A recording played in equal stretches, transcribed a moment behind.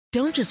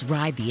Don't just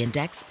ride the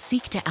index,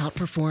 seek to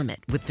outperform it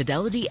with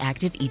Fidelity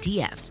Active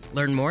ETFs.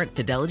 Learn more at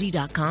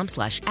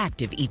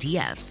fidelity.com/active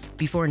ETFs.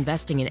 Before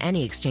investing in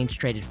any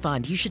exchange-traded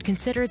fund, you should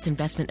consider its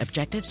investment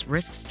objectives,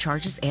 risks,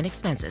 charges, and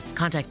expenses.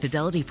 Contact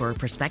Fidelity for a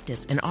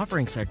prospectus, an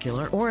offering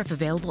circular, or if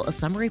available, a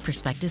summary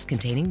prospectus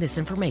containing this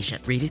information.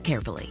 Read it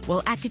carefully.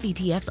 While active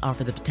ETFs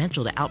offer the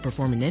potential to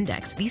outperform an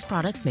index, these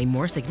products may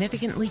more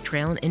significantly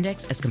trail an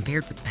index as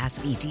compared with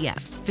passive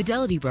ETFs.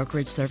 Fidelity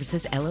Brokerage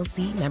Services,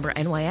 LLC, member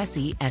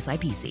NYSE,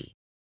 SIPC.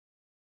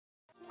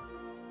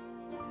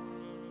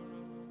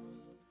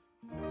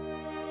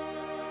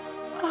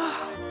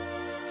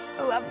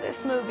 I love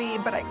this movie,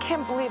 but I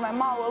can't believe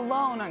I'm all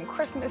alone on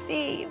Christmas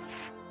Eve.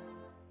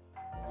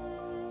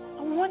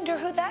 I wonder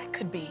who that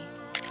could be.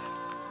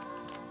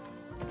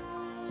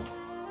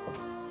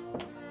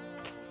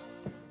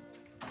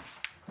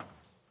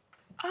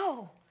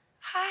 Oh,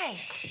 hi.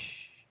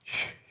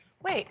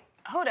 Wait,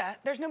 Hoda,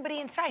 there's nobody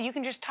inside. You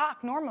can just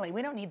talk normally.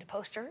 We don't need the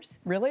posters.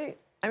 Really?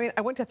 I mean,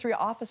 I went to 3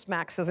 Office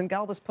Maxes and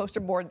got all this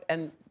poster board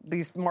and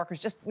these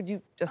markers. Would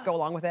you just go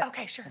along with it?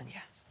 Okay, sure,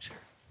 yeah, sure.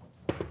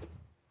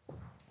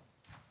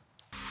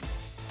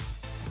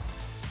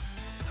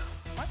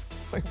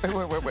 Wait.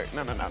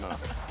 No.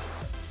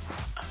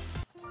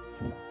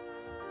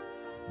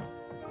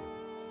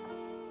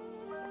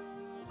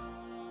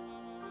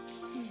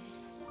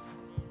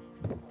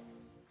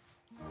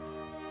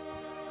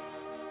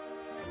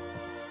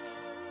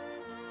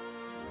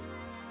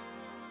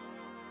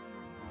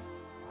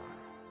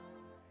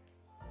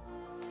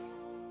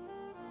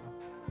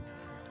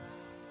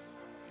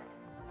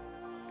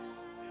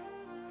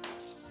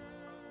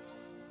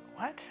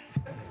 What?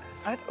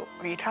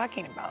 What are you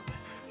talking about?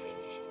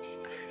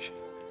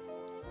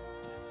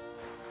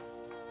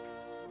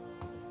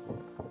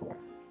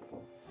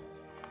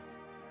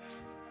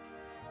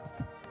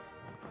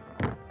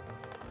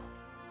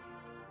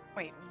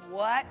 Wait,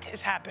 what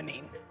is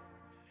happening?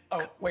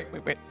 Oh, wait.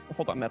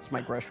 Hold on, that's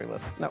my grocery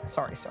list. No,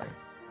 sorry.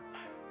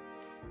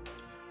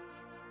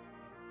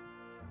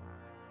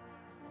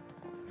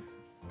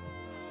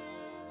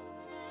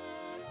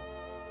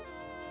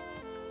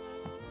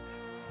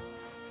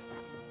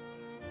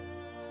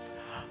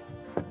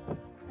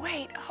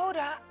 Wait,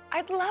 Hoda,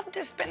 I'd love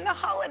to spend the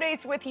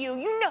holidays with you.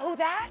 You know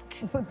that.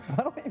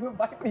 Why don't you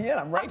invite me in?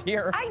 I'm right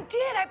here. I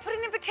did. I put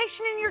an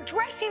invitation in your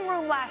dressing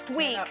room last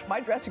week. My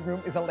dressing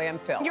room is a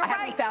landfill. You're I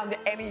haven't right. found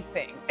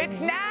anything. It's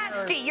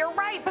nasty. You're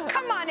right.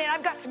 Come on in.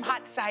 I've got some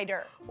hot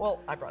cider. Well,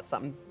 I brought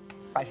something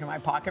right here in my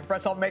pocket for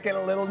us. I'll make it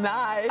a little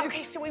nice.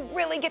 Okay, so we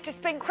really get to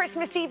spend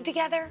Christmas Eve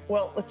together?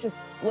 Well, let's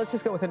just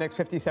go with the next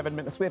 57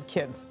 minutes. We have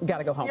kids. We got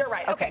to go home. You're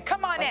right. Okay,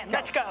 come on in.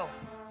 Let's go.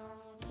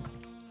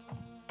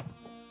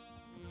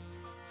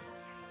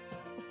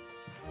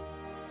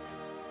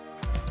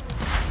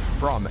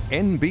 From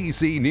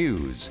NBC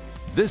News,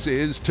 this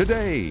is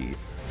Today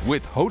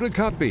with Hoda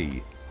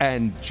Kotb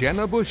and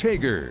Jenna Bush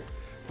Hager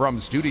from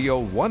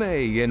Studio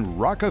 1A in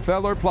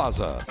Rockefeller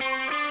Plaza.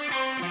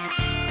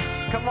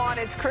 Come on,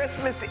 it's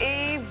Christmas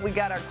Eve. We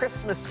got our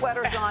Christmas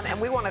sweaters on, and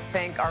we want to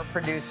thank our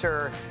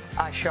producer,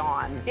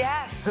 Sean.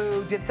 Yes.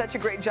 Who did such a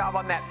great job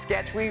on that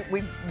sketch. We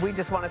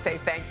just want to say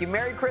thank you.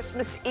 Merry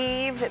Christmas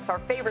Eve. It's our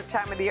favorite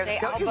time of the year.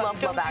 Don't you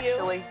love Love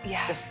Actually?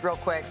 Yes. Just real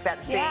quick,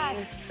 that scene,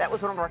 that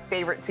was one of our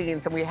favorite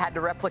scenes, and we had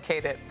to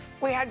replicate it.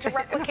 We had to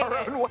replicate in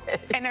our own way.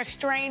 In a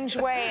strange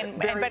way.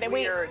 Very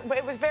weird.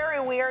 It was very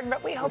weird,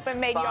 but we hope it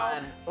made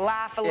y'all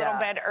laugh a little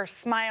bit or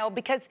smile,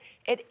 because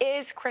it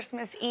is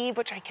Christmas Eve,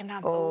 which I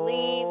cannot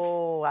believe.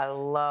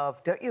 Oh,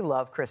 don't you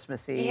love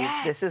Christmas Eve?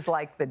 Yes. This is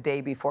like the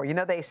day before. You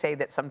know, they say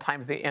that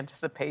sometimes the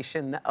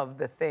anticipation of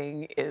the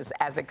thing is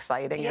as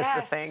exciting as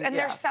the thing. And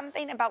there's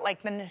something about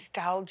like the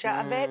nostalgia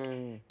of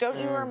it. Don't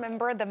you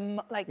remember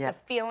the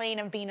feeling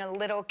of being a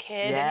little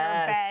kid in your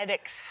bed,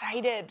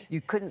 excited?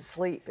 You couldn't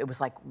sleep. It was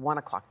like 1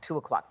 o'clock, 2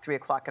 o'clock, 3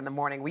 o'clock in the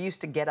morning. We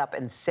used to get up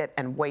and sit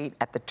and wait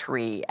at the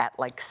tree at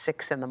like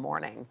 6 in the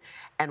morning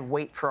and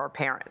wait for our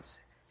parents.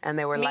 And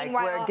they were like,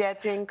 we're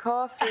getting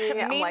coffee.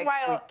 I'm like,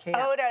 we can't.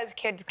 Hoda's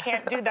kids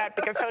can't do that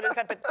because Hoda's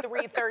up at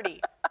 3:30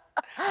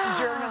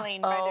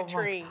 journaling by the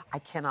tree. I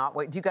cannot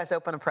wait. Do you guys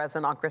open a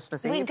present on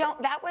Christmas Eve? We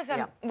don't. That was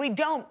we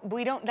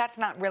don't. That's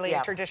not really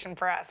a tradition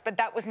for us, but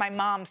that was my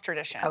mom's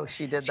tradition. Oh,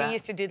 she did that? She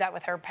used to do that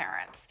with her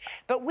parents.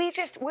 But we're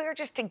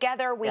just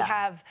together. We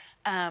have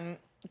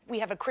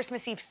a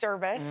Christmas Eve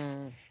service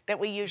that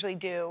we usually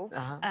do,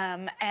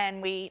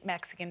 and we eat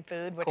Mexican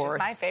food, which is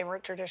my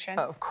favorite tradition.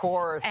 Of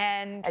course.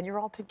 And you're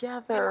all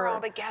together. We're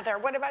all together.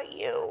 What about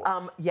you?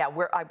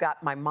 I've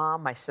got my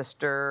mom, my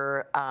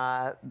sister,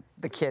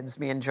 the kids,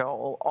 me and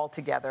Joel, all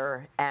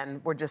together,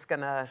 and we're just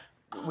gonna.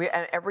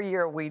 Every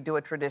year we do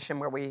a tradition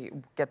where we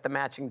get the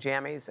matching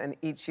jammies, and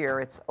each year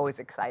it's always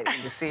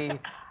exciting to see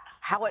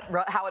how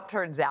it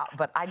turns out.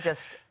 But I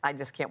just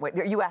can't wait.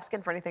 Are you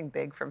asking for anything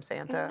big from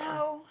Santa?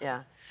 No.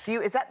 Yeah.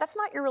 That's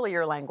not really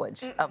your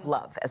language of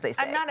love, as they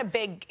say? I'm not a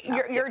big.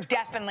 You're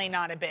definitely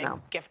not a big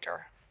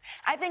gifter.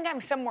 I think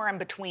I'm somewhere in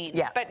between.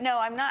 Yeah. But no,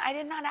 I'm not.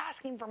 I'm not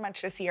asking for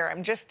much this year.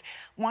 I'm just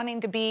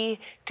wanting to be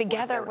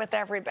together with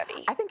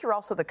everybody. I think you're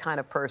also the kind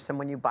of person,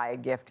 when you buy a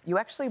gift, you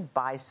actually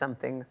buy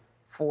something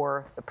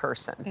for the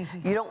person.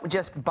 Mm-hmm. You don't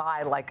just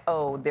buy like,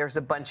 oh, there's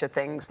a bunch of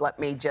things,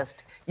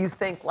 you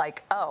think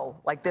like, oh,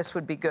 like this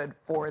would be good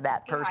for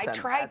that person. I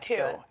try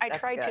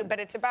to,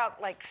 but it's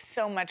about like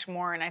so much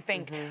more. And I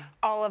think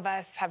all of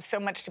us have so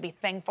much to be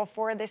thankful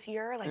for this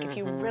year. Like if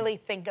you really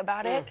think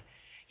about it,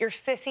 your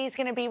sissy's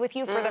going to be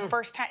for the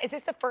first time. Is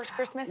this the first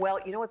Christmas? Well,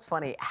 you know what's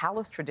funny?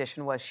 Hala's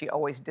tradition was she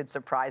always did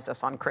surprise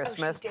us on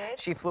Christmas. Oh, she did?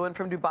 She flew in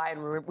from Dubai,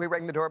 and we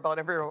rang the doorbell, and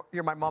every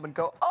year my mom would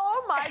go,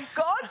 oh, my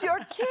God,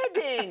 you're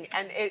kidding.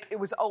 And it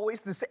was always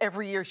this,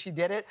 every year she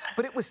did it.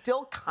 But it was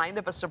still kind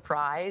of a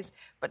surprise.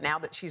 But now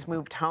that she's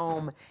moved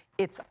home,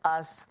 it's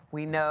us.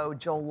 We know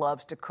Joel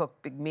loves to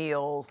cook big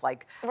meals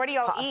like what do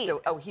y'all pasta.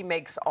 eat? Oh, he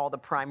makes all the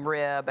prime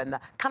rib and the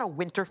kind of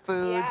winter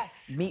foods,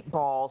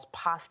 meatballs,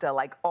 pasta,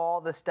 like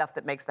all the stuff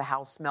that makes the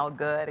house smell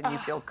good and you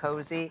feel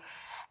cozy.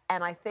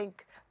 And I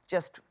think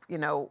just,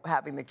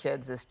 having the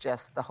kids is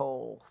just the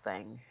whole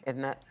thing,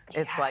 isn't it?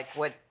 It's like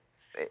what...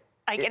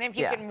 and if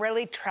you can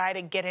really try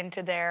to get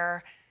into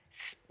their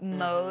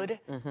mode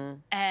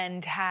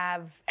and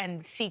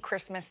see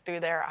Christmas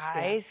through their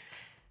eyes...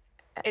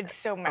 It's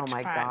so much fun. Oh,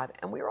 my God.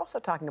 And we were also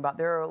talking about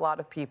there are a lot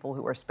of people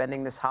who are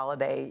spending this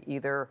holiday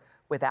either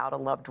without a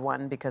loved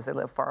one because they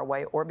live far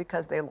away or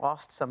because they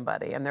lost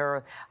somebody. And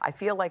I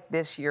feel like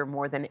this year,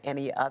 more than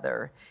any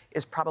other,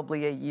 is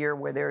probably a year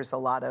where there's a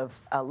lot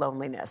of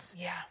loneliness.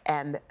 Yeah.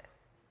 And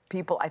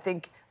people, I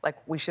think, like,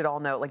 we should all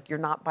know, like, you're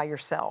not by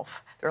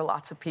yourself. There are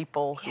lots of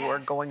people who are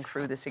going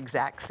through this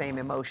exact same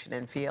emotion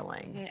and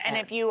feeling. And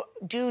if you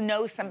do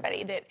know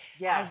somebody that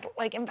has,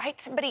 like, invite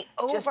somebody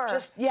over.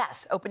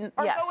 Open,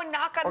 or go and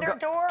knock on their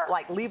door.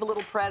 Like, leave a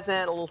little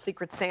present, a little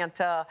secret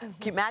Santa. Can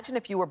you imagine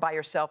if you were by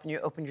yourself and you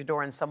opened your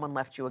door and someone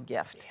left you a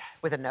gift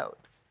with a note?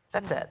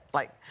 That's it.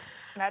 Like...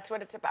 That's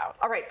what it's about.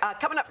 All right,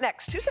 coming up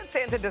next, who said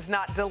Santa does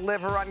not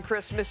deliver on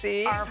Christmas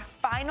Eve? Our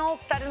final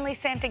Suddenly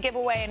Santa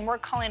giveaway, and we're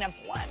calling up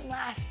one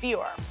last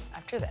viewer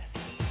after this.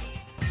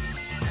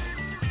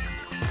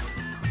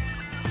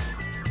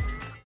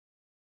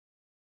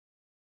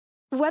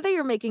 Whether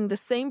you're making the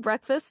same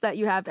breakfast that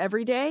you have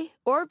every day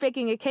or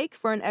baking a cake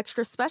for an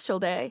extra special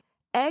day,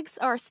 eggs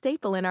are a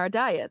staple in our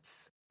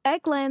diets.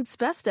 Eggland's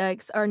best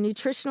eggs are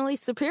nutritionally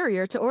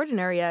superior to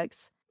ordinary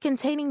eggs,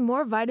 containing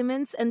more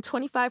vitamins and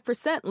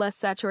 25% less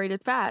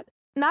saturated fat.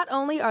 Not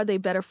only are they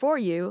better for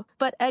you,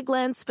 but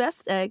Eggland's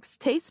best eggs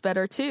taste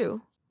better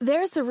too.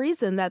 There's a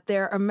reason that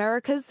they're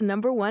America's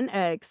 #1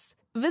 eggs.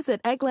 Visit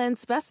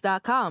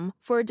egglandsbest.com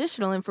for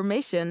additional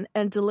information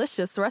and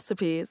delicious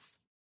recipes.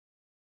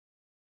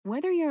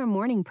 Whether you're a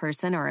morning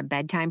person or a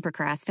bedtime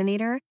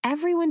procrastinator,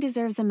 everyone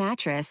deserves a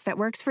mattress that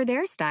works for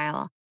their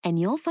style. And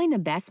you'll find the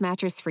best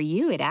mattress for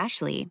you at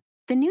Ashley.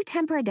 The new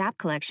Temper-Adapt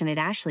collection at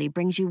Ashley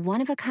brings you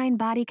one-of-a-kind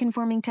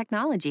body-conforming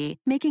technology,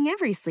 making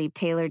every sleep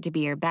tailored to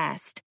be your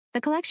best. The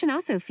collection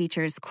also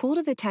features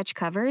cool-to-the-touch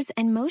covers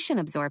and motion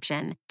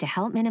absorption to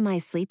help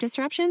minimize sleep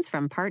disruptions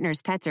from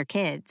partners, pets, or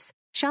kids.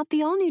 Shop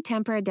the all-new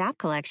Temper-Adapt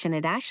collection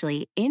at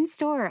Ashley,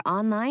 in-store or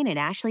online at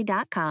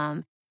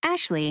ashley.com.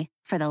 Ashley,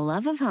 for the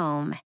love of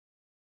home.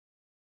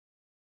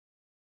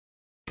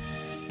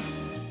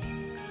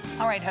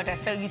 All right, Hoda,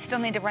 so you still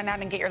need to run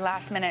out and get your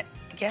last-minute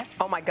gifts?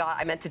 Oh, my God,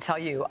 I meant to tell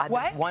you.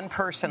 There's one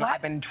person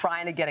I've been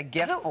trying to get a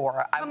gift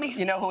for.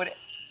 You know who it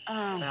is?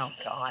 Oh,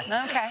 God.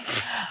 Okay.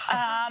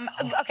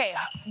 Okay,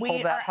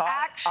 we are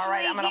actually All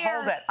right, I'm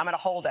going to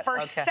hold it.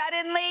 For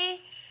Suddenly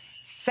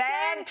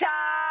Santa!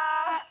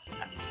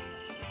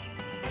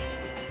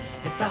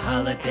 It's the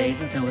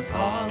holidays and snow is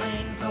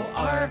falling, so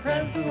our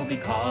friends we will be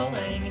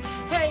calling.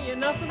 Hey,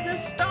 enough of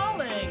this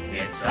stalling!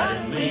 It's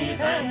Suddenly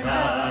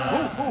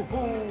Santa! Hoo, hoo,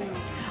 hoo.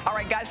 All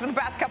right, guys, for the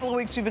past couple of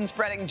weeks, we've been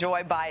spreading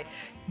joy by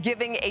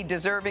giving a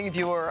deserving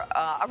viewer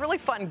a really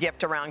fun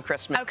gift around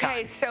Christmas time.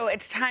 Okay, so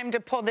it's time to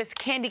pull this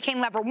candy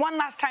cane lever one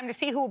last time to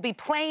see who will be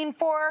playing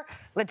for.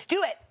 Let's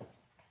do it.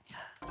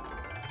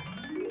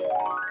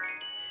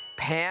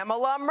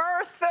 Pamela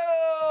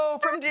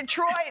Murthu from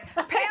Detroit.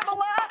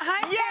 Pamela.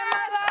 Hi, yes.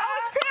 Pamela. Oh,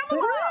 it's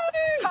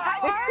Pamela.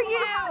 How are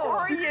you? How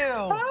are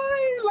you?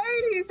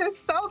 Hi, ladies. It's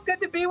so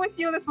good to be with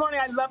you this morning.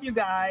 I love you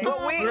guys.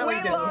 Well, we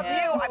really love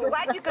you. I'm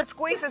glad you could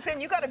squeeze us in.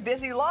 You got a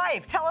busy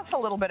life. Tell us a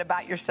little bit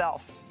about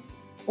yourself.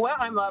 Well,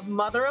 I'm a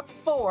mother of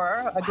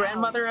 4, a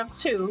grandmother of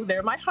 2.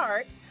 They're my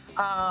heart.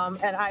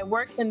 And I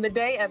work in the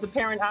day as a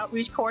parent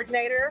outreach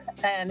coordinator,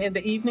 and in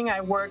the evening I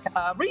work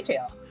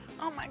retail.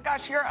 Oh my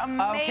gosh, you're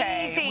amazing.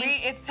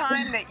 Okay, it's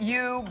time that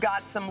you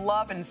got some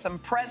love and some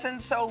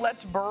presents, so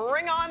let's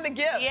bring on the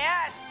gifts.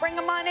 Yes, bring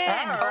them on in.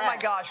 Oh my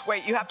gosh,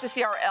 wait, you have to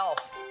see our elf.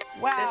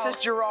 Wow. This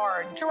is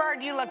Gerard.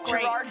 Gerard, you look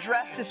great. Gerard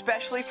dressed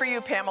especially for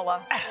you, Pamela.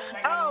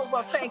 Oh,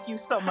 well, thank you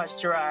so much,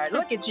 Gerard.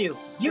 Look at you.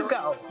 You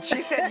go.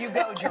 She said you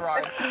go,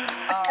 Gerard.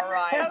 All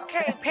right.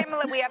 Okay,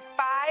 Pamela, we have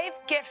 5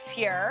 gifts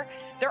here.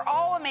 They're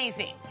all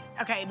amazing.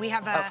 Okay, we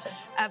have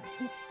a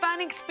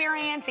fun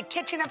experience, a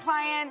kitchen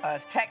appliance. A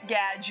tech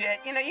gadget.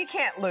 You know, you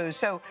can't lose.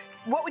 So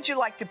what would you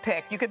like to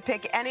pick? You could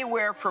pick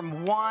anywhere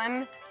from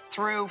 1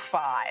 through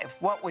 5.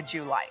 What would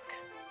you like?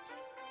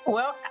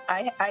 Well,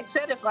 I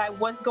said if I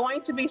was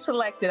going to be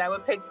selected, I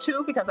would pick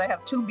 2 because I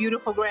have 2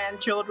 beautiful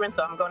grandchildren,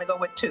 so I'm going to go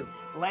with 2.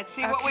 Let's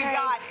see what we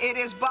got. It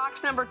is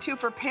box number 2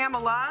 for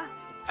Pamela.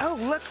 Oh,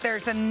 look,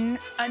 there's a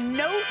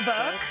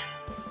notebook.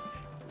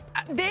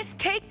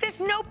 Take this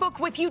notebook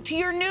with you to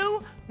your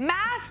new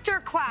master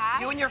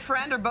class. You and your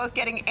friend are both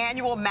getting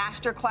annual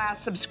master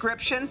class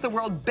subscriptions. The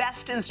world's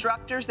best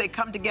instructors. They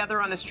come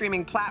together on a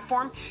streaming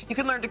platform. You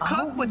can learn to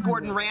cook with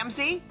Gordon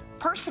Ramsay,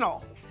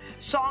 personal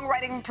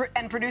songwriting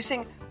and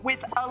producing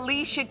with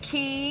Alicia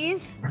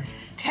Keys,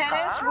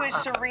 tennis with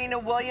Serena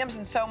Williams,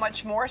 and so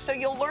much more. So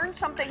you'll learn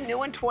something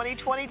new in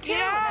 2022.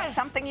 Yes. That's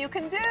something you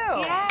can do.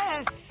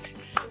 Yes.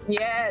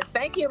 Yes,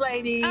 thank you,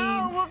 ladies.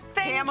 Oh, well,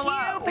 thank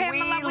Pamela, you, Pamela.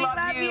 we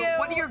love you.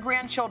 What are your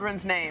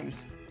grandchildren's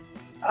names?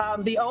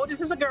 The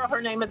oldest is a girl.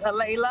 Her name is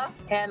Alayla,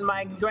 and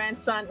my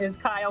grandson is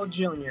Kyle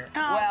Jr. Oh,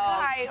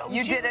 Well, Kyle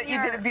you did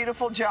Jr. a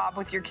beautiful job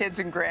with your kids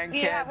and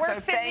grandkids. Yeah, we're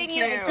so sending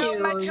thank you so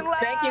much love.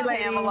 Thank you,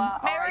 ladies. Pamela.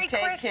 Merry All right,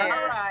 take Christmas. care.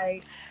 All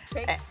right.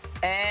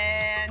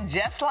 And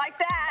just like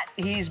that,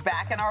 he's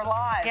back in our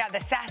lives. Yeah, the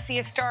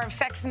sassiest star of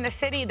Sex and the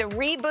City, the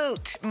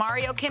reboot.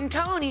 Mario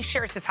Cantone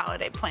shares his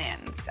holiday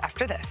plans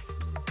after this.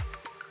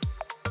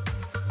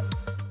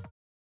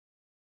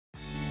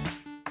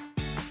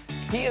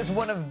 He is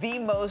one of the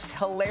most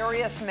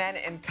hilarious men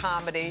in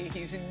comedy.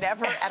 He's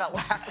never at a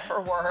lack for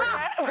words.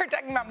 We're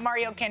talking about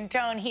Mario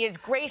Cantone. He has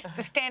graced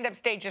the stand-up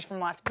stages from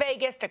Las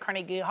Vegas to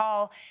Carnegie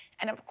Hall.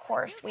 And of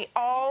course, we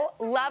all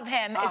love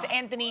him as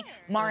Anthony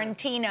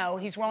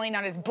Marantino. He's rolling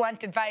out his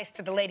blunt advice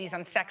to the ladies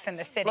on Sex and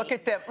the City. Look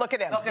at them. Look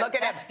at him. Look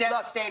at That's him.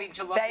 devastating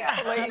to look at.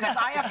 Thankfully. Because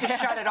I have to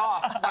shut it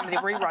off when the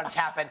reruns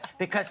happen.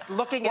 Because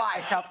looking at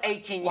myself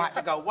 18 years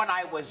ago when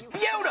I was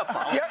beautiful.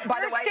 By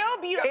the You're way, still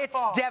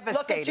beautiful. It's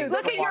devastating.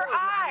 Look at your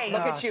eye.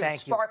 Look at you,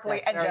 thank you. sparkly,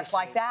 That's and very just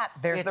like sweet. that,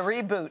 there's the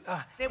reboot.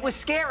 It was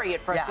scary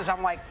at first because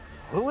I'm like,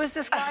 who is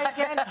this guy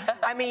again?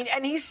 I mean,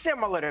 and he's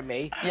similar to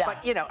me,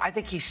 but, you know, I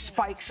think he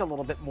spikes a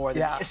little bit more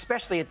than me,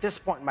 especially at this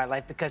point in my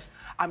life because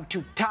I'm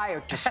too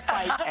tired to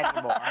spike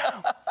anymore.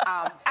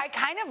 I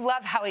kind of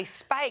love how he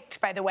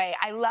spiked, by the way.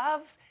 I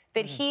love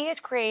that he has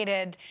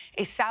created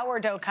a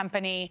sourdough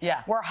company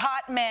where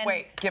hot men...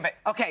 Wait, give it.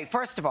 Okay,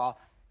 first of all,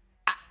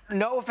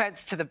 no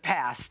offense to the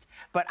past,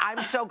 but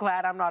I'm so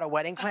glad I'm not a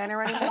wedding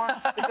planner anymore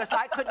because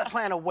I couldn't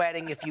plan a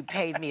wedding if you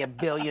paid me $1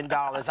 billion.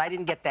 I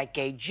didn't get that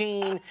gay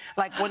gene.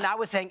 Like when I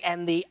was saying,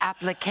 and the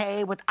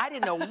applique with, I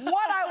didn't know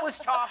what I was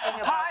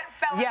talking about. Hot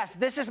Fellas. Yes,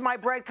 this is my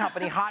bread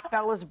company, Hot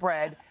Fellas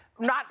Bread.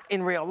 Not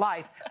in real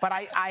life, but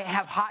I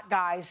have hot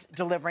guys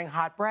delivering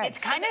hot bread. It's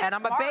kind of And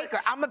I'm a baker.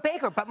 I'm a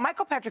baker. But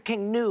Michael Patrick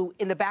King knew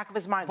in the back of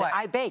his mind that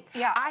I bake.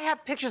 Yeah. I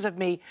have pictures of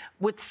me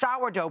with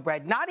sourdough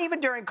bread, not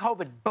even during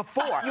COVID,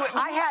 before.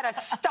 I had a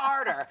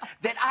starter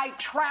that I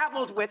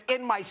traveled with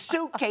in my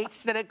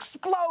suitcase that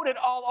exploded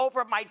all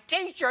over my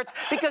T-shirts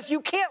because you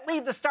can't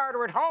leave the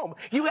starter at home.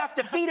 You have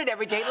to feed it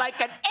every day like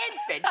an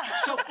infant.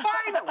 So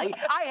finally,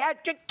 I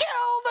had to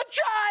kill the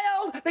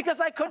child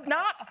because I could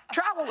not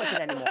travel with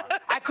it anymore.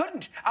 I couldn't.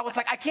 I was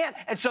like, I can't.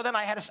 And so then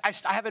I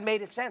haven't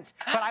made it since.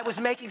 But I was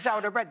making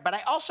sourdough bread. But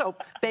I also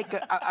bake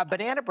a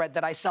banana bread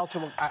that I sell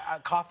to a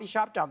coffee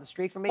shop down the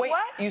street from me. Wait,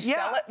 what? You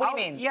sell it? What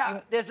do you mean?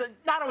 Yeah,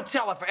 I don't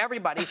sell it for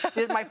everybody.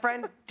 My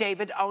friend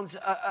David owns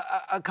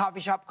a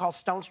coffee shop called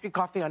Stone Street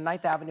Coffee on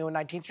 9th Avenue and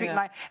 19th Street.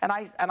 And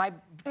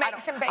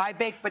I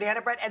bake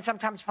banana bread and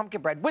sometimes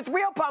pumpkin bread with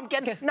real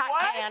pumpkin, not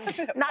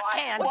canned. Not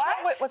canned.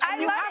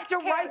 You have to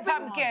write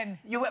pumpkin.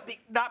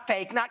 Not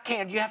fake, not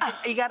canned. You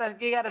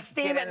gotta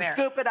steam it and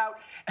scoop it out.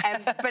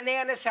 And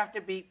bananas have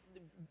to be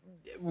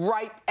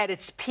ripe at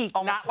its peak,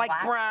 not like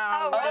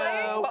brown.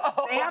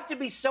 Oh, really? They have to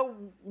be so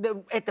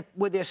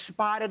where they're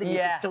spotted and you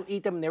can still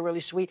eat them and they're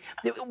really sweet.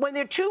 When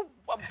they're too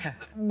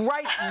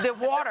ripe, the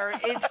water,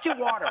 it's too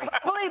watery.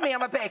 Believe me,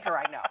 I'm a baker,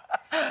 I know.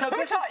 So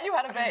Who taught you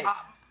how to bake?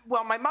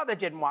 Well, my mother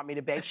didn't want me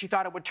to bake. She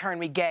thought it would turn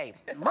me gay.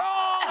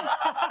 Wrong!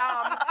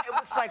 It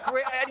was like,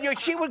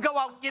 she would go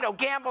out,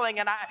 gambling,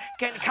 and I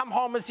can come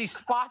home and see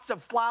spots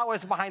of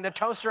flowers behind the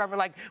toaster. I'd be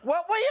like,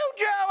 what were you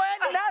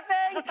doing?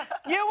 Nothing.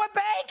 You were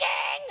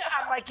baking.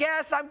 I'm like,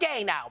 yes, I'm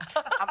gay now.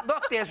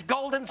 Look, there's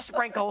golden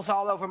sprinkles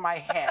all over my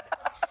head.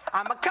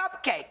 I'm a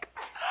cupcake.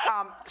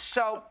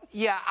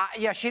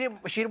 She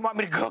didn't want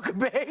me to cook and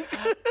bake.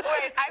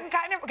 Wait, I'm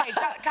kind of okay.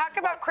 Talk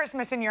about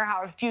Christmas in your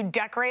house. Do you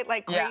decorate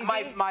like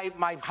crazy?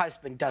 My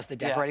husband does the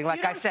decorating.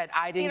 Like I said,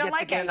 I didn't get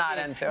the gay. Not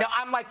into it. No,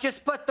 I'm like,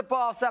 just put the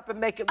balls up and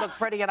make it look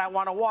pretty, and I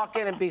want to walk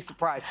in and be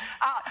surprised.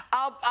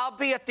 I'll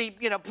be at the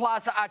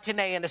Plaza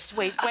Athénée in a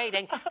suite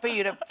waiting for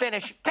you to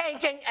finish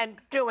painting and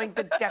doing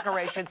the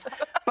decorations.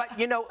 But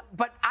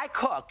I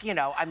cook.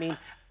 I mean.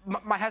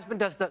 My husband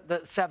does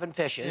the 7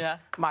 fishes. Yeah.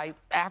 My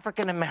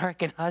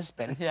African-American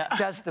husband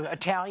does the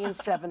Italian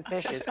 7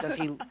 fishes because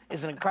he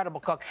is an incredible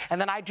cook. And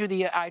then I do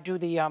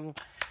the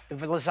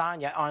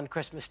lasagna on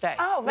Christmas Day.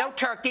 Oh, no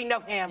turkey, no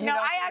ham.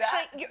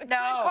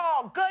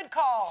 No, good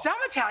call. Some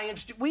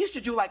Italians, we used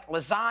to do like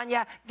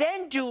lasagna,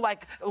 then do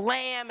like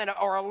lamb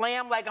or a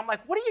lamb leg. I'm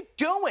like, what are you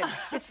doing?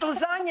 It's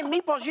lasagna and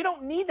meatballs. You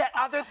don't need that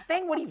other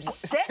thing. What are you,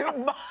 sick?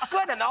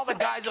 Good. And all the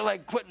guys are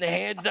like putting their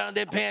hands down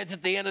their pants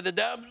at the end of the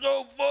day. I'm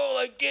so full,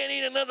 I can't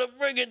eat another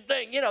friggin'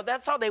 thing. You know,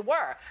 that's how they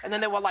were. And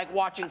then they were like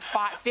watching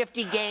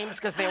 50 games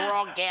because they were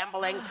all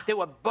gambling. They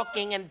were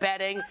booking and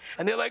betting.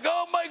 And they're like,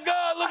 oh my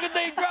God, look at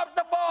they dropped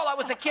the ball. I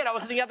was a kid. I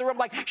was in the other room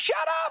like, shut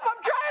up,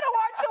 I'm trying to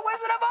watch The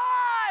Wizard of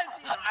Oz.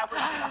 You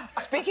know,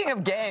 Speaking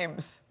of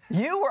games,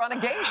 you were on a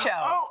game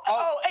show.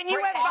 And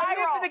you went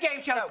viral. For the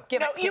game shows.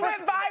 You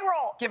went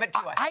viral. Give it to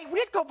us. I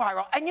did go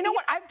viral. And you know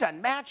what? I've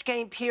done match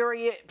game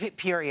period.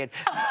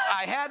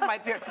 I had my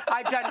period.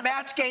 I've done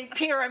match game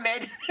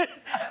pyramid.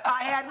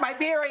 I had my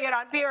period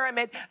on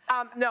pyramid.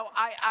 No,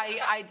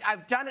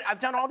 I've done it. I've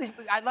done all these.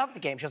 I love the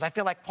game shows. I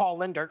feel like Paul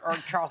Linder or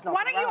Charles Nelson.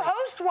 Why don't you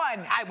host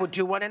one? I would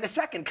do one in a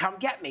second. Come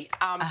get me.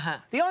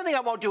 The only thing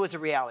I won't do is a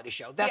reality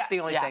show. That's the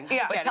only thing.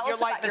 Yeah. But tell your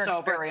us life about your is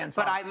over. experience.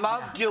 But I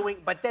love doing.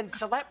 But then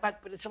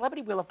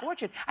Celebrity Wheel of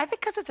Fortune. I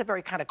think because it's a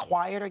very kind of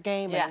quieter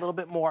game and a little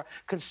bit more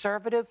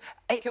conservative.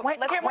 It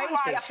went crazy.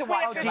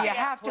 Do you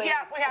have to?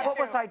 Yeah, we have what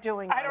to. was I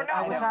doing? I don't know.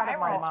 I was out of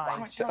my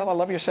mind. Oh, I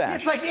love your sash.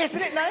 It's like,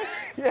 isn't it nice?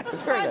 Yeah,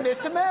 it's very I good.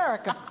 miss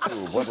America.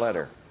 Ooh, what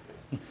letter?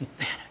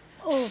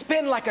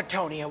 Spin like a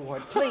Tony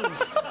Award,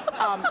 please.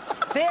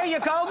 There you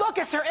go. Look,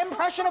 it's their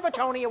impression of a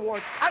Tony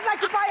Award. I'd like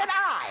to buy an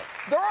eye.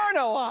 There are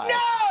no eyes.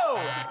 No!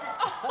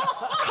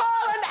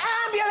 Call an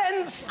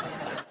ambulance!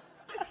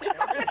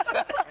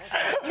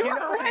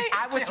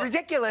 I was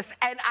ridiculous,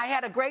 and I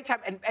had a great time.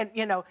 And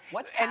you know,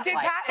 was Pat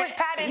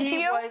into you?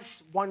 He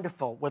was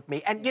wonderful with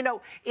me. And you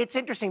know, it's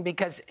interesting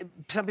because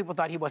some people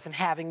thought he wasn't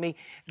having me,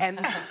 and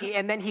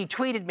then he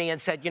tweeted me and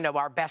said, you know,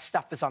 our best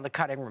stuff is on the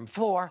cutting room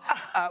floor.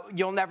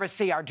 You'll never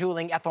see our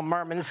dueling Ethel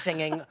Merman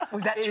singing.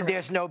 Was that true?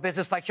 There's no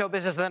business like show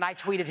business. And then I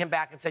tweeted him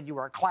back and said, you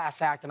were a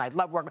class act, and I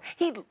love working.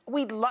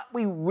 We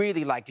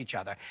really liked each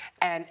other,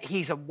 and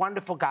he's a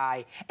wonderful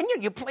guy. And you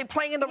know, you're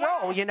playing in the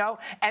role, you know.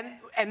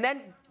 And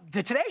then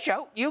the Today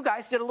Show, you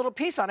guys did a little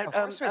piece on it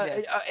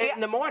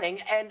in the morning,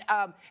 and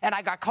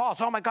I got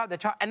calls. Oh my God,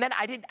 and then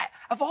I did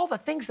of all the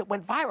things that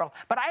went viral.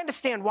 But I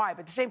understand why.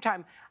 But at the same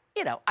time,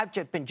 you know, I've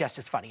been just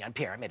as funny on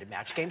Pyramid and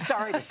Match Game.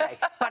 Sorry to say,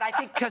 but I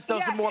think because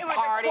those are more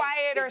party,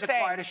 it's a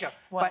quieter show.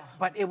 Wow.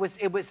 But it was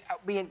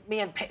me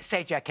and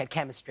Sajak had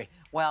chemistry.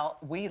 Well,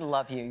 we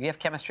love you. You have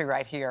chemistry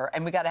right here,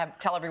 and we got to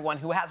tell everyone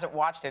who hasn't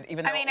watched it,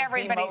 even though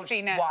everybody's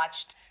seen it.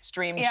 Watched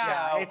streamed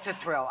show. It's a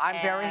thrill.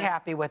 I'm very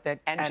happy with it.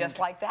 And just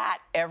like that,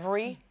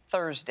 every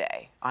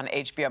Thursday on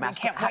HBO Max.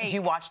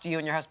 Do you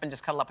and your husband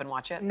just cuddle up and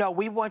watch it? No,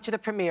 we went to the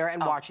premiere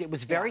and watched it. It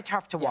was very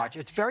tough to watch.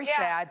 It's very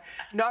sad,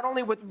 not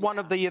only with one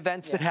of the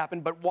events that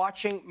happened, but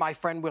watching my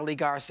friend Willie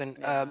Garson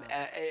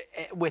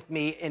with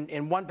me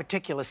in one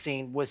particular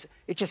scene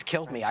it just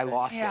killed me. I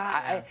lost it.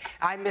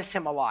 I miss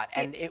him a lot.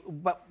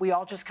 But we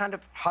all just kind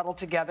of huddled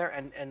together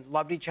and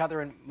loved each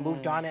other and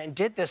moved on and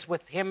did this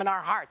with him in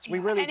our hearts. We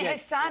really did. And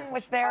his son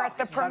was there at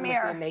the premiere. His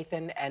son was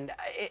there, Nathan, and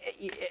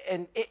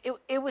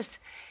it was...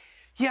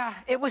 Yeah,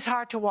 it was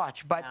hard to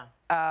watch, but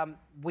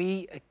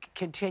we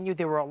continued.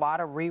 There were a lot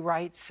of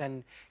rewrites,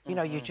 and you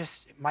know,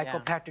 Michael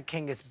Patrick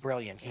King is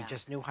brilliant. He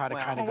just knew how to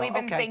kind of go. We've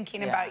been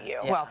thinking about you.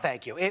 Well,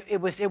 thank you.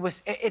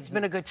 It's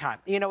been a good time.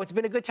 You know, it's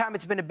been a good time.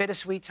 It's been a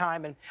bittersweet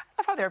time, and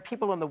I love how there are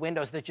people in the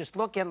windows that just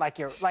look in like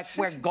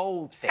we're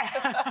goldfish.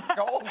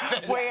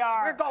 Goldfish.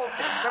 We're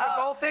goldfish. Remember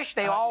goldfish?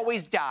 They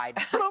always died.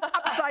 Bloop,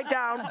 upside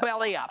down,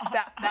 belly up.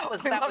 That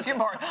was. Well, that's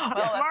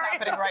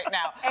happening right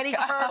now. Any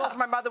turtles?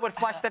 My mother would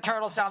flush the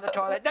turtles down the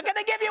toilet. They're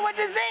gonna give you a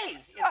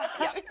disease. You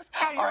know?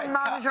 All right,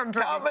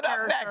 coming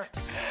up next.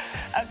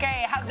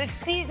 Okay, how the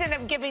season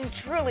of giving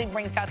truly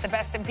brings out the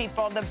best in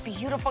people. The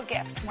beautiful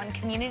gift one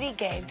community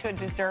gave to a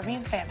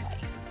deserving family.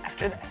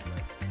 After this.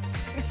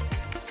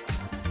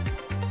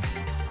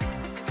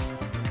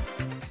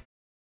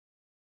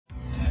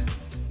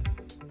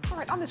 All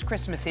right, on this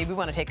Christmas Eve, we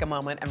want to take a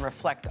moment and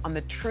reflect on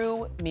the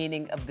true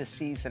meaning of the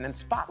season and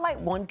spotlight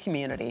one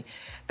community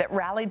that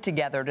rallied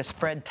together to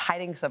spread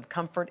tidings of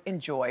comfort and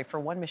joy for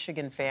one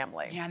Michigan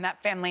family. Yeah, and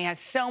that family has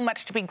so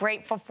much to be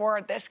grateful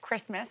for this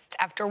Christmas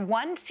after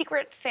one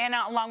Secret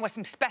Santa, along with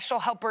some special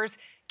helpers,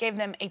 gave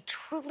them a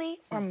truly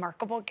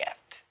remarkable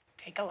gift.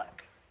 Take a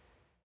look.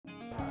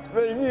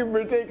 Thank you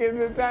for taking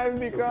the time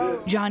to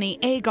come. Johnny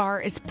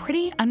Agar is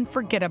pretty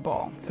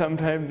unforgettable.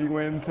 Sometimes you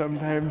win,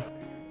 sometimes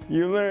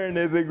you learn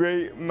is a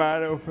great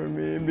motto for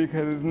me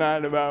because it's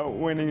not about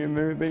winning and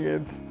losing.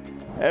 It's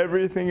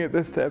everything is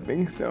a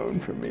stepping stone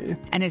for me.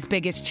 And his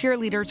biggest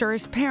cheerleaders are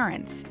his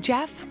parents,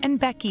 Jeff and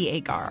Becky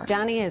Agar.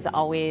 Johnny has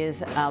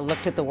always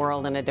looked at the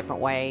world in a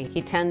different way.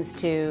 He tends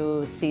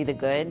to see the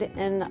good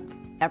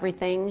in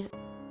everything.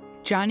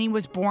 Johnny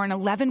was born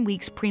 11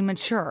 weeks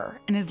premature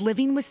and is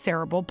living with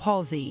cerebral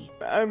palsy.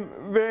 I'm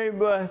very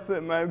blessed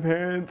that my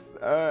parents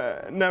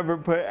never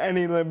put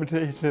any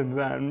limitations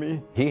on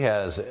me. He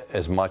has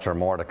as much or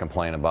more to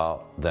complain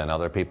about than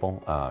other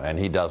people, and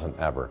he doesn't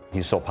ever.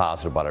 He's so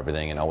positive about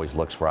everything and always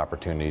looks for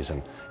opportunities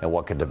and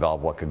what could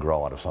develop, what could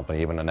grow out of something,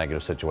 even a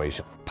negative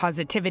situation.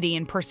 Positivity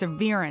and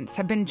perseverance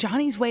have been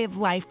Johnny's way of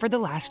life for the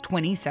last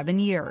 27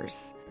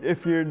 years.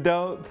 If you're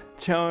dealt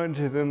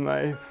challenges in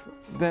life,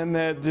 then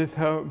that just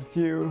helps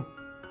you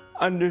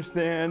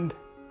understand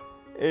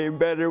a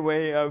better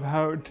way of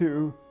how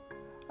to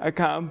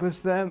accomplish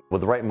them.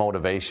 With the right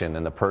motivation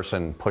and the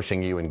person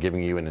pushing you and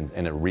giving you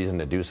and a reason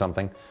to do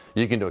something,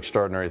 you can do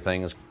extraordinary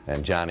things,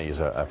 and Johnny is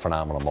a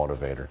phenomenal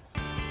motivator.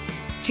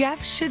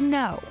 Jeff should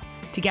know.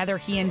 Together,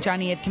 he and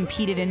Johnny have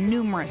competed in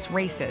numerous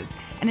races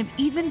and have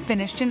even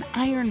finished an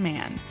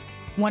Ironman.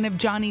 One of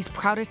Johnny's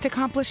proudest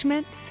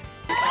accomplishments?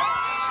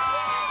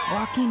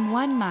 Walking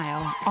 1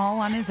 mile all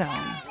on his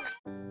own.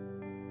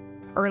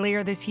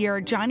 Earlier this year,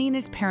 Johnny and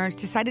his parents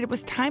decided it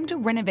was time to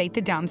renovate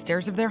the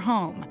downstairs of their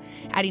home,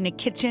 adding a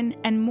kitchen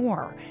and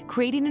more,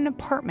 creating an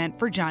apartment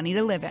for Johnny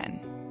to live in.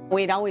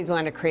 We'd always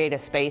wanted to create a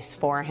space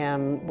for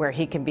him where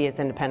he could be as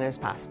independent as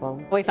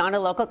possible. We found a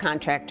local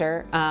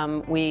contractor.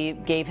 We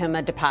gave him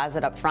a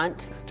deposit up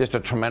front. Just a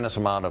tremendous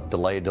amount of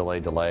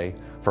delay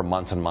for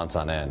months and months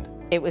on end.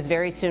 It was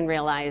very soon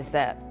realized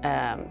that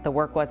the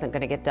work wasn't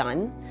going to get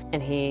done,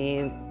 and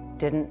he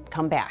didn't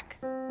come back.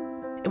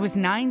 It was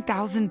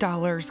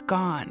 $9,000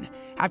 gone.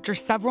 After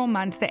several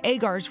months, the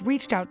Agars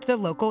reached out to the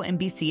local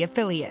NBC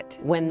affiliate.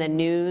 When the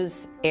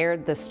news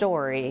aired the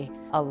story,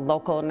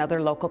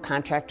 another local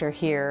contractor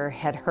here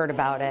had heard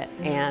about it,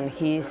 and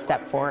he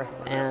stepped forth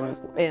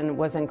and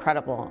was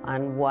incredible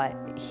on what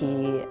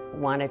he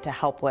wanted to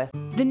help with.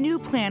 The new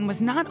plan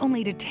was not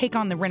only to take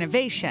on the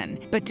renovation,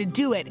 but to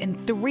do it in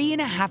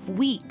 3.5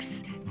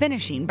 weeks,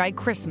 finishing by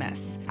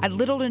Christmas, at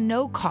little to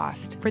no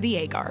cost for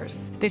the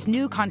Agars. This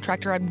new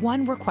contractor had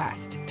one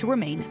request: to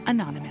remain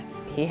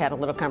anonymous. He had a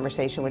little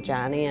conversation with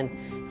Johnny, and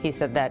he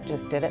said that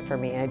just did it for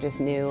me. I just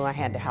knew I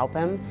had to help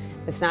him.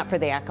 It's not for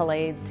the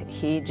accolades.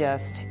 He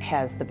just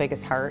has the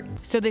biggest heart.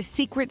 So the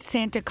Secret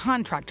Santa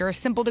contractor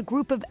assembled a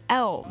group of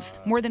elves,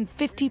 more than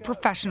 50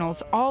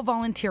 professionals, all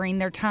volunteering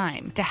their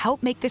time to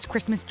help make this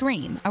Christmas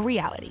dream a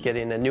reality.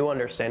 Getting a new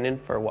understanding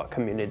for what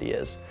community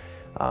is,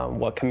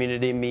 what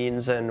community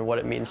means and what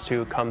it means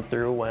to come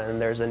through when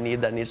there's a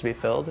need that needs to be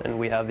filled, and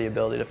we have the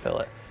ability to fill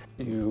it.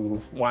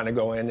 You want to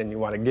go in and you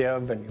want to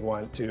give and you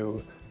want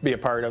to be a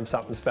part of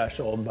something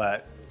special,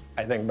 but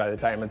I think by the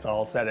time it's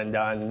all said and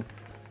done,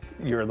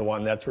 you're the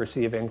one that's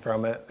receiving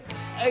from it.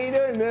 How you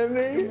doing,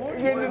 Nanny?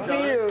 Good to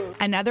see you.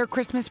 Another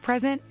Christmas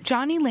present,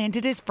 Johnny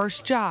landed his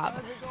first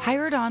job,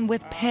 hired on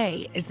with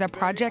pay as the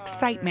project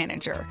site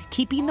manager,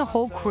 keeping the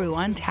whole crew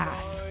on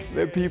task.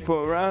 The people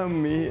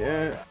around me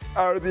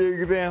are the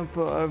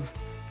example of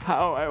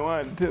how I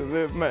want to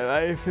live my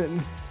life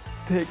and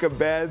take a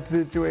bad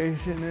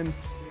situation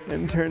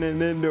and turn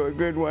it into a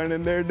good one,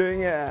 and they're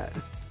doing it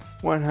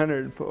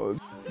 100-fold.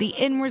 The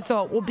end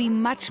result will be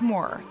much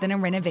more than a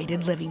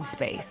renovated living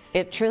space.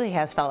 It truly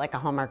has felt like a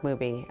Hallmark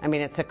movie. I mean,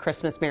 it's a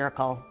Christmas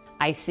miracle.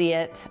 I see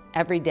it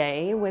every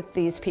day with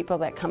these people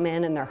that come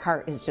in, and their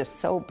heart is just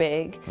so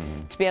big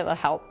to be able to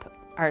help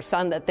our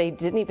son that they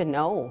didn't even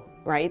know,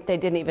 right? They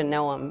didn't even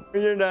know him.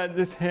 You're not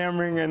just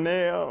hammering a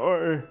nail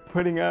or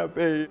putting up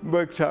a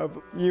bookshelf.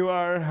 You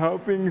are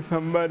helping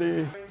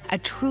somebody. A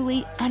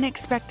truly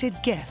unexpected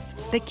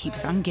gift that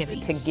keeps on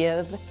giving. To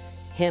give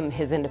him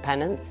his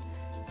independence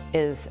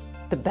is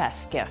the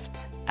best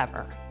gift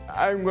ever.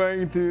 I'm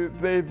going to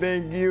say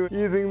thank you,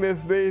 using this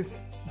space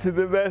to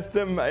the best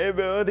of my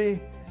ability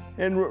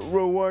and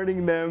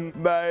rewarding them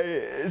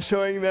by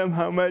showing them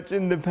how much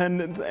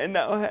independence I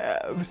now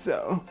have.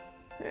 So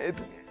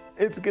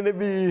it's gonna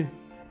be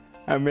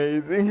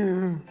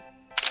amazing.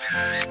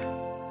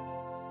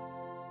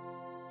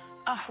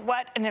 Oh,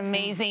 what an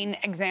amazing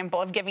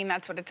example of giving.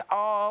 That's what it's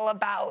all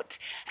about.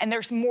 And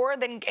there's more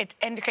than it.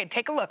 And okay,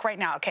 take a look right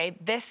now, okay?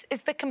 This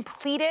is the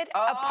completed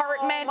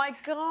apartment my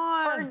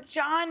God. for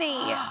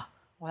Johnny.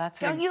 Well, that's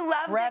Don't you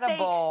love that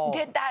incredible.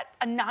 they did that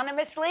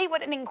anonymously?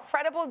 What an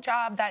incredible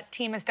job that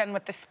team has done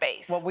with the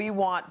space. Well, we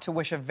want to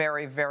wish a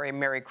very, very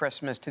Merry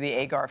Christmas to the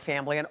Agar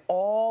family and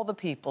all the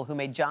people who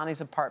made Johnny's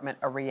apartment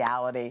a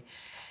reality.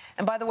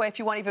 And by the way, if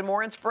you want even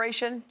more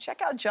inspiration,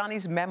 check out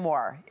Johnny's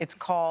memoir. It's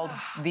called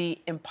The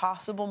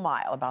Impossible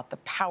Mile, about the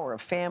power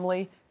of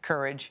family,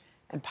 courage,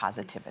 and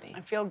positivity.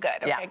 I feel good.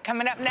 Okay,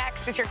 coming up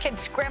next, as your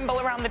kids scramble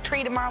around the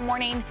tree tomorrow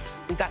morning,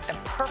 we've got the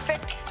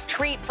perfect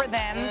treat for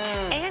them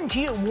and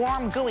you,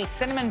 warm, gooey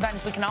cinnamon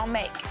buns we can all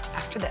make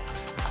after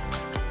this.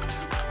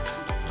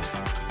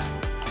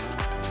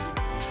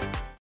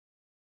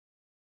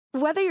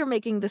 Whether you're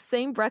making the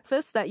same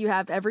breakfast that you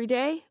have every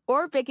day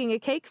or baking a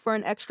cake for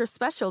an extra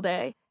special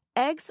day,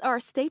 eggs are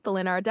a staple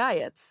in our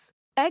diets.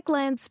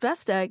 Eggland's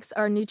best eggs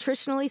are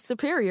nutritionally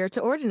superior to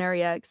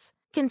ordinary eggs,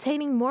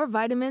 containing more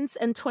vitamins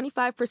and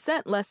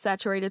 25% less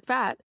saturated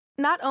fat.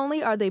 Not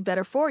only are they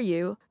better for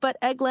you, but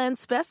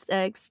Eggland's best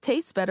eggs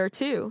taste better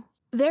too.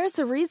 There's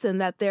a reason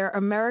that they're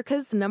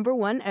America's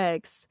 #1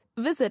 eggs.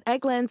 Visit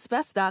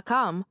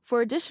egglandsbest.com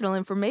for additional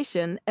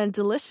information and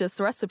delicious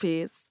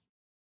recipes.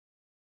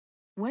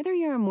 Whether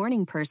you're a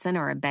morning person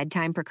or a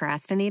bedtime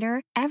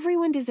procrastinator,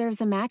 everyone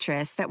deserves a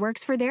mattress that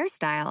works for their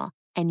style.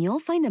 And you'll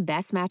find the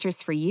best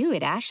mattress for you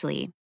at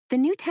Ashley. The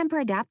new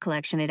Temper-Adapt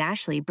collection at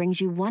Ashley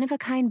brings you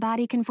one-of-a-kind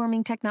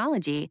body-conforming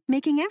technology,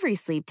 making every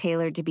sleep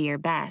tailored to be your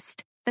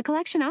best. The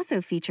collection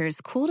also features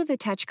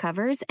cool-to-the-touch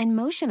covers and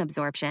motion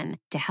absorption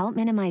to help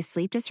minimize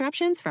sleep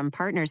disruptions from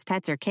partners,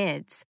 pets, or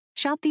kids.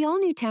 Shop the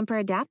all-new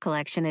Temper-Adapt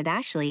collection at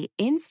Ashley,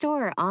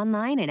 in-store or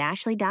online at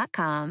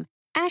ashley.com.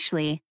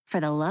 Ashley, for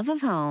the love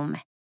of home.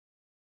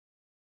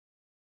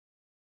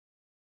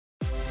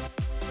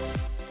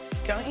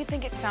 Don't you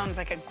think it sounds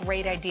like a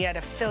great idea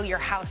to fill your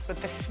house with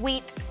the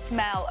sweet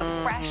smell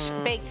of fresh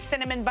baked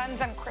cinnamon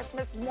buns on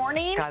Christmas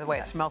morning? By the way,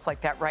 it smells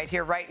like that right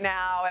here, right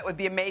now. It would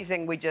be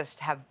amazing. We just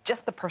have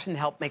the person to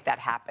help make that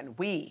happen.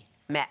 We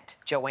met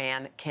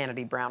Joanne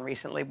Canady-Brown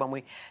recently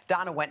when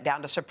Donna went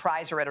down to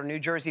surprise her at her New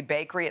Jersey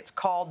bakery. It's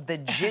called the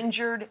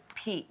Gingered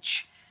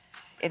Peach.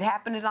 It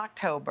happened in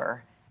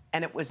October.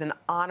 And it was an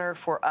honor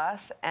for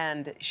us,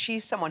 and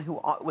she's someone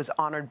who was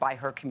honored by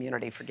her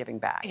community for giving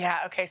back. Yeah,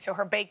 okay, so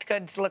her baked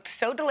goods looked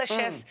so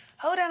delicious.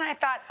 Hoda and I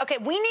thought, okay,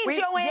 we need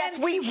Joanne. Yes,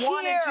 we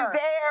wanted you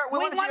there. We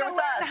wanted you here with us. We want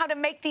to learn how to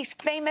make these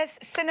famous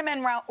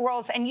cinnamon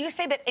rolls, and you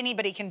say that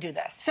anybody can do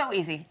this. So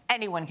easy.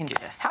 Anyone can do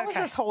this. How has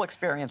this whole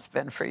experience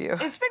been for you?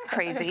 It's been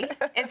crazy.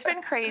 It's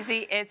been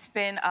crazy. It's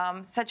been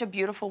such a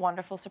beautiful,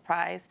 wonderful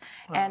surprise,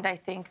 and I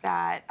think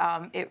that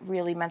it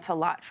really meant a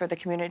lot for the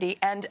community,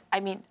 and, I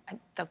mean,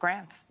 the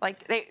grants.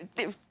 Like, it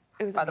was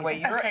By the way,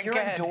 you're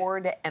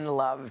adored and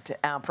loved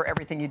for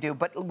everything you do.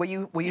 But will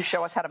you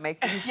show us how to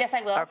make these? Yes,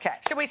 I will. Okay.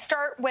 So we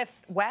start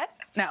with wet?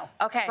 No.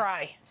 Okay.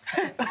 Dry.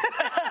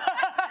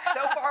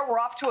 So far, we're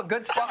off to a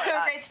good start. Off to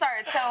a great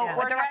start. So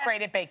we're not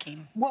great at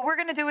baking. What we're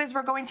going to do is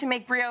we're going to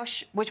make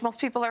brioche, which most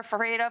people are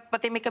afraid of,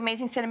 but they make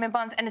amazing cinnamon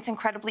buns, and it's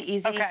incredibly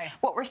easy. Okay.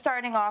 What we're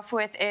starting off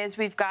with is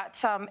we've got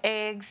some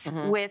eggs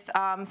with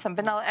some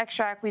vanilla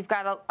extract. We've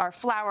got our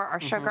flour,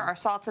 our sugar, our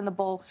salts in the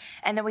bowl,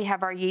 and then we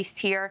have our yeast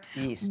here.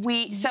 Yeast.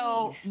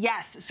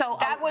 So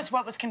that was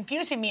what was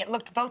confusing me. It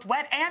looked both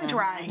wet and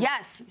dry.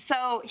 Yes.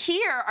 So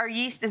here, our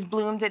yeast is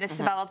bloomed and it's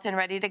developed and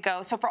ready to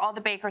go. So for all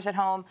the bakers at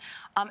home,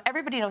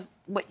 everybody knows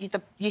what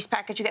the yeast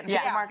package you get in the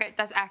supermarket.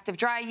 That's active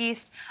dry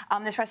yeast.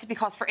 This recipe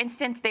calls for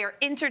instant. They are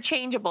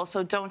interchangeable,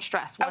 so don't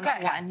stress. One to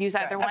one. Use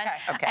either one.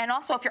 Okay. And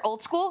also, if you're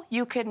old school,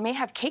 you may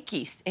have cake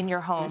yeast in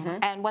your home.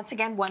 And once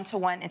again,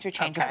 1-to-1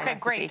 interchangeable. Okay,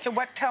 great. So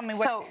tell me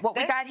what. So what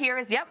we got here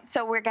is,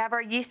 so we're gonna have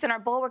our yeast in our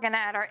bowl. We're gonna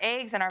add our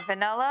eggs and our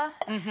vanilla.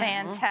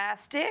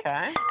 Fantastic.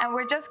 Okay. And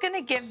we're just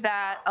gonna give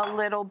that a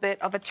little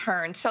bit of a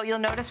turn. So you'll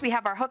notice we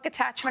have our hook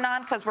attachment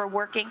on because we're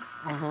working.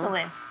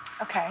 Excellent.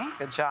 Okay.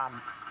 Good job.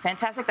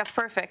 Fantastic. That's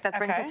perfect. That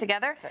brings it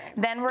together. Okay.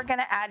 Then we're going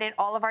to add in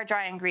all of our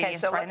dry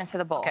ingredients right into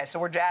the bowl. Okay, so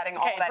we're adding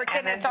all that.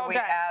 Pretend and it's then all do we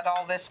done. add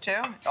all this too?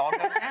 It all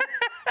goes in?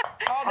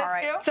 All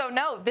this too? So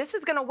no, this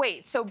is going to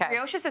wait. So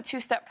brioche is a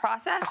two-step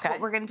process. What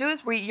we're going to do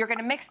is you're going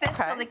to mix this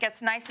till it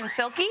gets nice and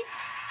silky.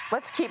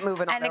 Let's keep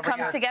moving on. And it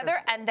comes together,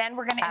 and then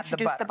we're going to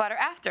introduce the butter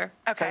after.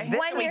 Okay. So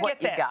this is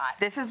what you got.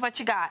 This is what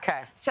you got.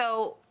 Okay.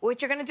 So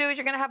what you're going to do is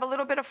you're going to have a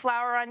little bit of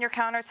flour on your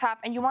countertop,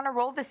 and you want to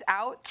roll this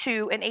out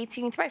to an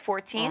 18 by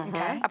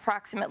 14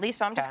 approximately.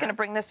 So I'm just going to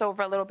bring this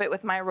over a little bit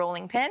with my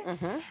rolling pin.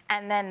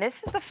 And then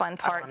this is the fun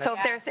part. So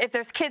if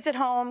there's kids at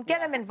home,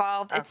 get them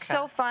involved. It's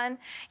so fun.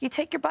 You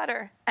take your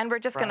butter, and we're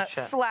just going to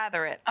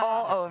slather it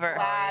all over.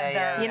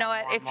 You know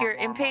what? If you're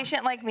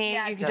impatient like me,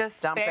 you can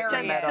just dump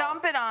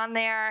it on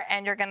there,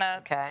 and you're going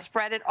to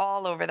spread it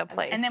all over the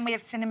place. And then we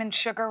have cinnamon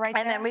sugar right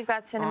there. And then we've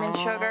got cinnamon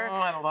sugar,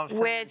 I love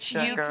cinnamon which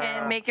sugar. you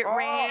can make it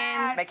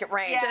rain. Make it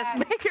rain. Just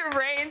make it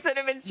rain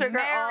cinnamon sugar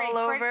all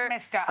over. Merry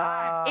Christmas to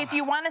us. If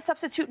you want to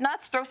substitute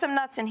nuts, throw some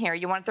nuts in here.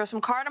 You want to throw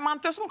some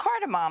cardamom, throw some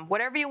cardamom.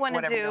 Whatever you want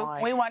to do.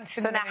 We want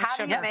cinnamon So now how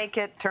do you make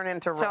it turn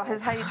into rolls? So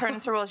this is how you turn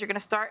into rolls. You're going to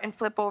start and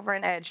flip over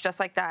an edge just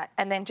like that,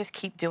 and then just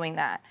keep doing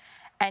that.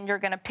 And you're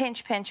going to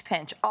pinch, pinch,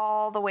 pinch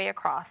all the way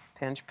across.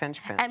 Pinch,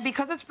 pinch, pinch. And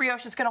because it's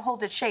brioche, it's going to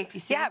hold its shape, you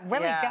see? Yeah, it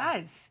really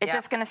does. It's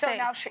just going to stay.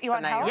 So now you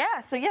want help?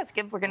 Yeah, so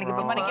we're going to give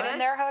a Want to get in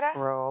there, Hoda?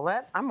 Roll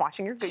it. I'm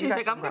watching. She's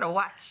like, I'm going to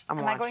watch. I'm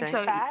watching. watching. Am I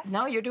going too fast?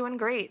 No, you're doing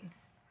great.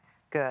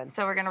 Good.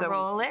 So we're going to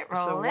roll it.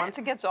 So once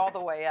it gets all the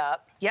way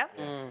up. Yep.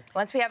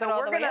 Once we have it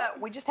all the way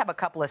up. We just have a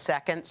couple of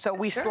seconds. So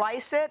we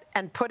slice it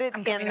and put it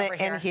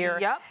in here.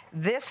 Yep.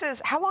 This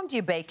is, how long do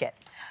you bake it?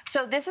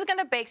 So this is going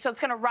to bake, so it's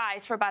going to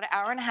rise for about an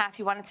hour and a half.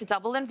 You want it to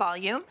double in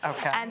volume.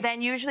 Okay. And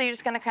then usually you're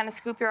just going to kind of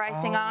scoop your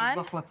icing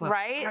on. Look.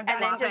 Right?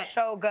 And then just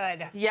so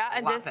good. Yeah,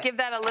 and just give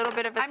that a little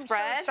bit of a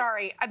spread. I'm so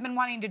sorry. I've been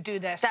wanting to do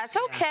this. That's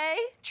okay.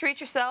 Treat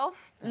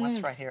yourself.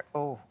 What's right here?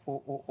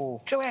 Oh.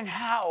 Joanne,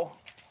 how?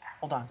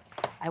 Hold on.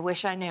 I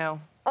wish I knew.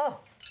 Oh.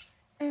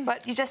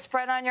 But you just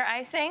spread on your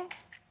icing.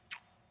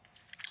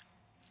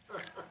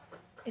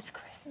 It's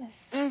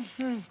Christmas.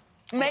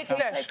 Make this.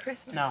 Like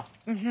Christmas. No.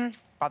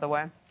 By the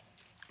way,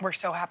 we're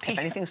so happy. if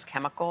anything's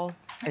chemical,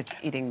 It's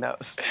eating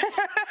those.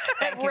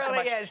 It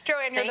really is.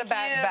 Joanne, you're the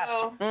best.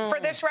 For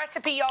this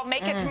recipe, y'all,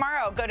 make it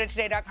tomorrow. Go to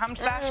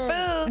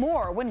today.com/food.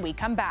 More when we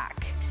come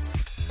back.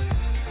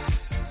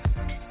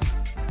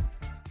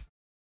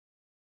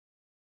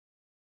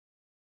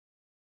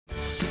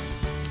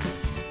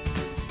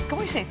 Can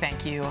we say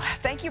thank you?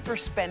 Thank you for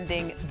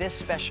spending this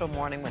special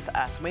morning with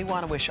us. We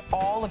want to wish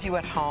all of you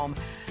at home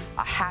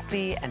a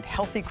happy and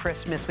healthy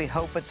Christmas. We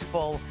hope it's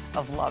full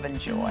of love and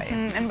joy.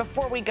 And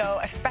before we go,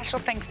 a special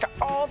thanks to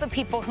all the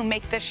people who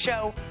make this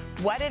show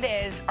what it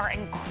is, our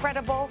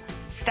incredible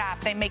staff.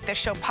 They make this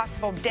show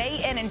possible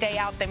day in and day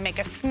out. They make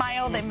us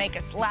smile. They make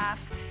us laugh.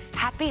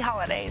 Happy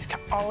holidays to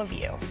all of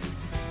you.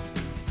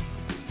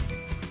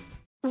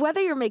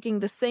 Whether you're making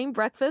the same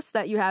breakfast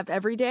that you have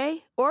every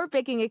day or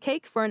baking a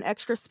cake for an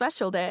extra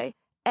special day,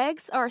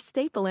 eggs are a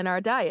staple in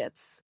our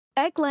diets.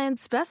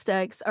 Eggland's best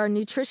eggs are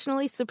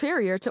nutritionally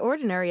superior to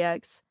ordinary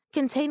eggs,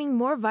 containing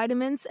more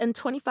vitamins and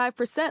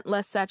 25%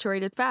 less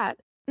saturated fat.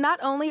 Not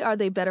only are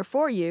they better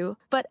for you,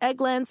 but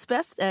Eggland's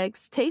best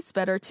eggs taste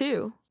better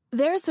too.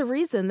 There's a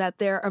reason that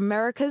they're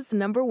America's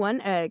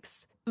 #1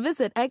 eggs.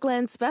 Visit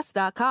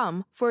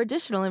egglandsbest.com for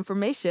additional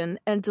information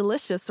and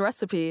delicious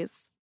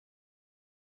recipes.